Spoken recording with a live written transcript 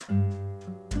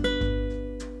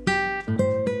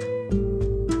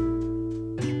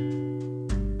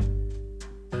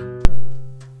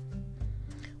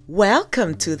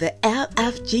Welcome to the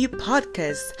LFG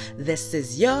podcast. This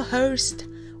is your host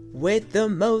with the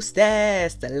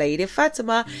mostest, Lady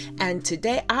Fatima, and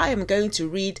today I am going to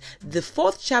read the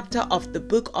 4th chapter of the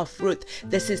book of Ruth.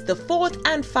 This is the 4th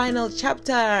and final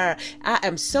chapter. I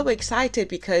am so excited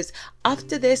because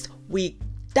after this we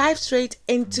dive straight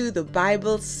into the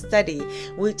Bible study,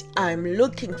 which I'm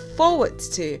looking forward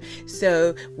to.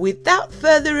 So without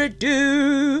further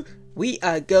ado, we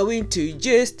are going to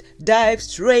just dive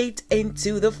straight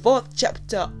into the 4th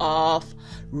chapter of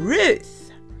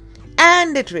Ruth.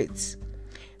 And it reads,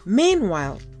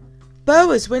 "Meanwhile,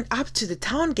 Boaz went up to the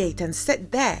town gate and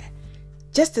sat there.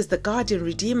 Just as the guardian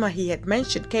redeemer he had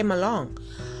mentioned came along,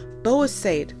 Boaz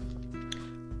said,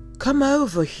 'Come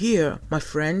over here, my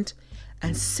friend,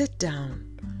 and sit down.'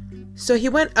 So he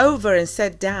went over and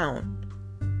sat down.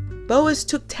 Boaz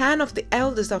took 10 of the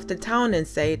elders of the town and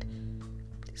said,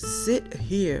 'Sit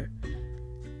here.'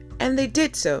 And they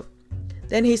did so.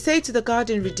 Then he said to the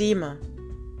guardian redeemer,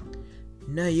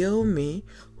 'Naomi,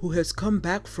 who has come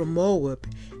back from Moab,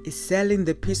 is selling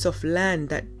the piece of land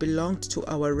that belonged to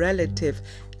our relative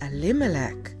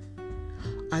Elimelech.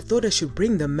 I thought I should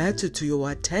bring the matter to your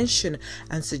attention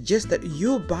and suggest that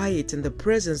you buy it in the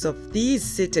presence of these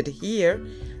seated here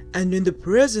and in the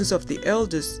presence of the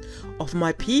elders of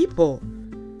my people.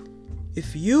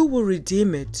 If you will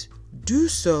redeem it, do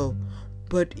so,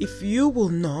 but if you will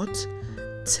not,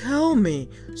 tell me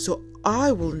so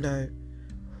I will know.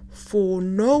 For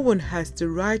no one has the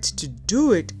right to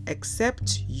do it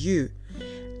except you,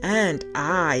 and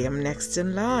I am next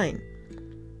in line.'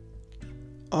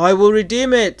 'I will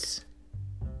redeem it,'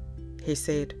 he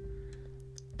said.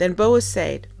 Then Boaz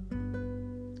said,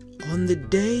 'On the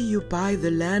day you buy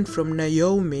the land from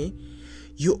Naomi,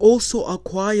 you also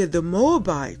acquire the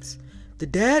Moabites, the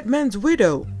dead man's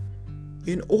widow,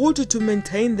 in order to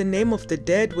maintain the name of the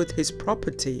dead with his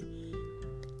property.'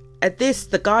 At this,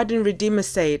 the guardian redeemer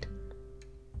said,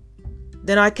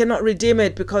 'Then I cannot redeem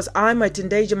it because I might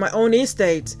endanger my own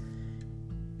estate.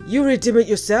 You redeem it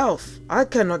yourself. I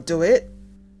cannot do it.'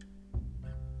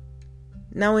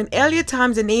 Now in earlier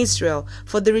times in Israel,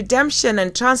 for the redemption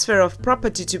and transfer of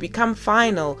property to become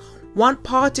final, one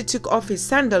party took off his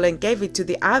sandal and gave it to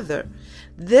the other.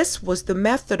 This was the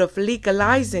method of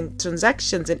legalizing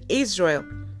transactions in Israel.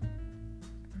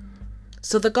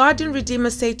 So the guardian redeemer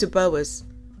said to Boaz,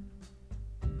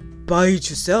 'Buy it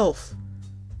yourself.'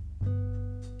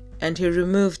 And he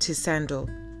removed his sandal.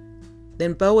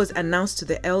 Then Boaz announced to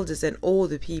the elders and all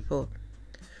the people,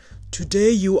 'Today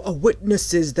you are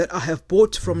witnesses that I have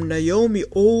bought from Naomi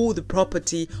all the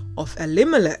property of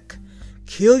Elimelech,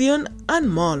 Kilion,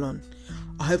 and Mahlon.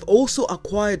 I have also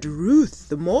acquired Ruth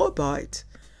the Moabite,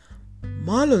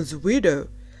 Mahlon's widow,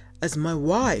 as my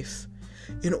wife,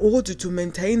 in order to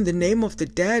maintain the name of the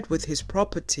dead with his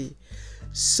property,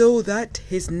 so that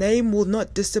his name will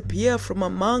not disappear from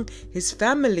among his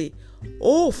family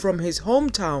or from his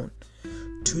hometown.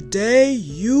 Today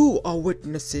you are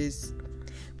witnesses.'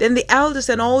 Then the elders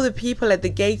and all the people at the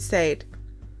gate said,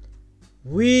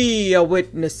 'We are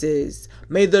witnesses.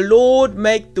 May the Lord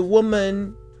make the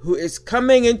woman who is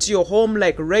coming into your home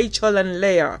like Rachel and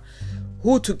Leah,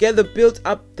 who together built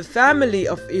up the family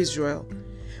of Israel.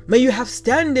 May you have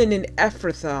standing in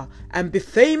Ephrathah and be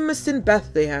famous in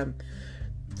Bethlehem.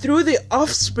 Through the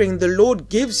offspring the Lord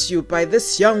gives you by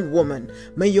this young woman,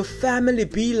 may your family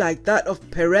be like that of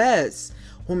Perez,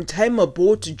 whom Tamar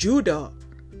bore to Judah.'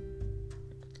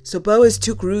 So Boaz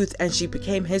took Ruth and she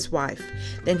became his wife.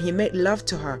 Then he made love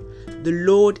to her. The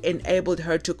Lord enabled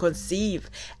her to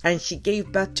conceive, and she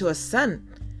gave birth to a son.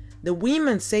 The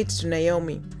women said to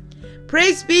Naomi,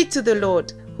 'Praise be to the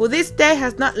Lord, who this day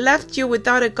has not left you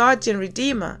without a guardian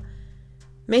redeemer.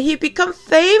 May he become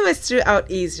famous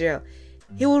throughout Israel.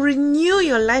 He will renew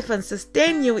your life and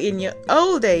sustain you in your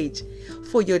old age.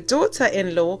 For your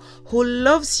daughter-in-law, who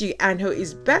loves you and who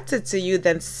is better to you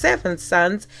than 7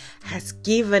 sons, has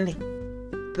given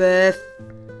birth.'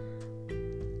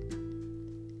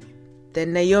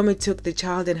 Then Naomi took the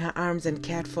child in her arms and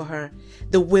cared for her.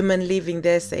 The women living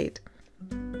there said,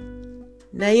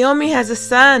 'Naomi has a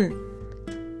son.'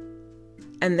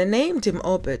 And they named him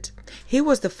Obed. He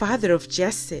was the father of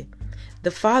Jesse,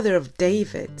 the father of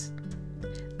David.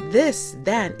 This,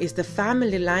 then, is the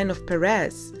family line of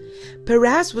Perez.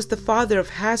 Perez was the father of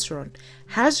Hezron,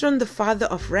 Hezron the father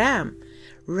of Ram,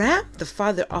 Ram the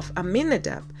father of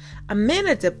Amminadab,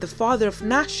 Amminadab the father of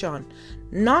Nahshon,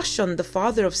 Nahshon the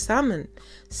father of Salmon,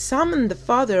 Salmon the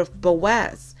father of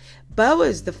Boaz,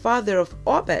 Boaz the father of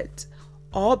Obed,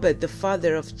 Obed the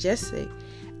father of Jesse,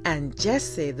 and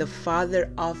Jesse the father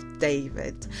of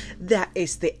David. That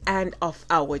is the end of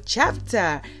our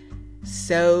chapter.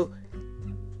 So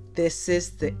this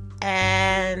is the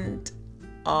end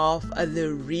of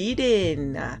the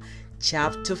reading.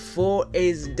 Chapter 4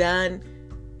 is done,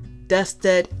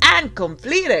 dusted, and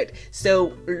completed.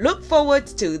 So look forward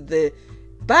to the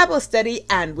Bible study,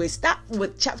 and we start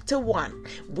with chapter 1.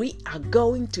 We are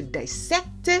going to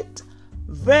dissect it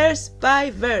verse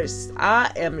by verse.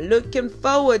 I am looking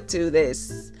forward to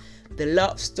this. The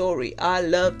love story. I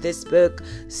love this book.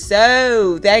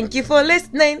 So thank you for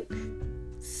listening.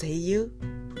 See you.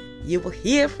 You will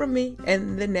hear from me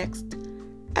in the next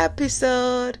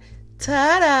episode.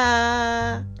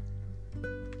 Ta-da!